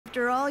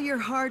After all your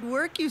hard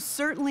work, you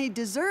certainly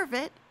deserve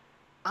it.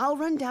 I'll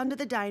run down to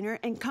the diner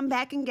and come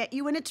back and get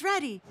you when it's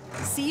ready.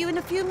 See you in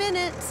a few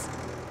minutes.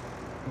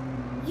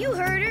 You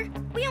heard her.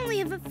 We only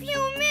have a few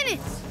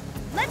minutes.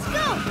 Let's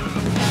go.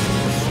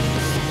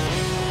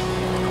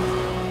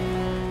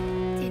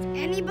 Did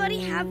anybody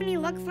have any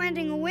luck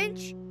finding a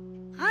winch?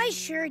 I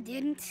sure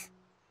didn't.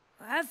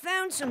 I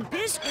found some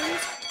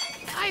pistons.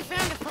 I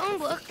found a phone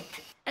book.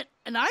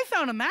 And I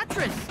found a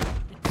mattress.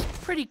 It's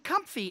pretty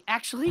comfy,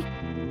 actually.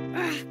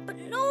 But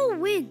no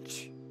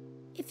winch.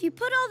 If you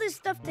put all this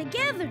stuff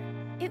together,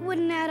 it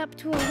wouldn't add up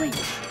to a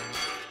winch.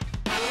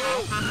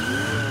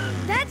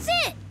 That's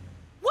it!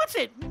 What's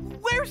it?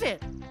 Where's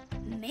it?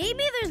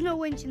 Maybe there's no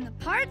winch in the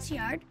parts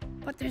yard,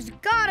 but there's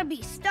gotta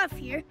be stuff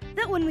here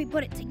that when we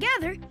put it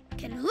together,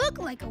 can look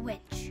like a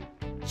winch.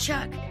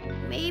 Chuck,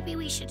 maybe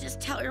we should just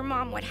tell your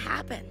mom what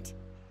happened.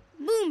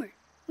 Boomer,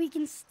 we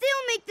can still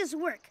make this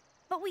work,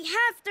 but we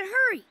have to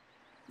hurry.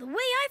 The way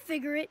I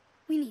figure it,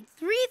 we need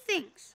 3 things.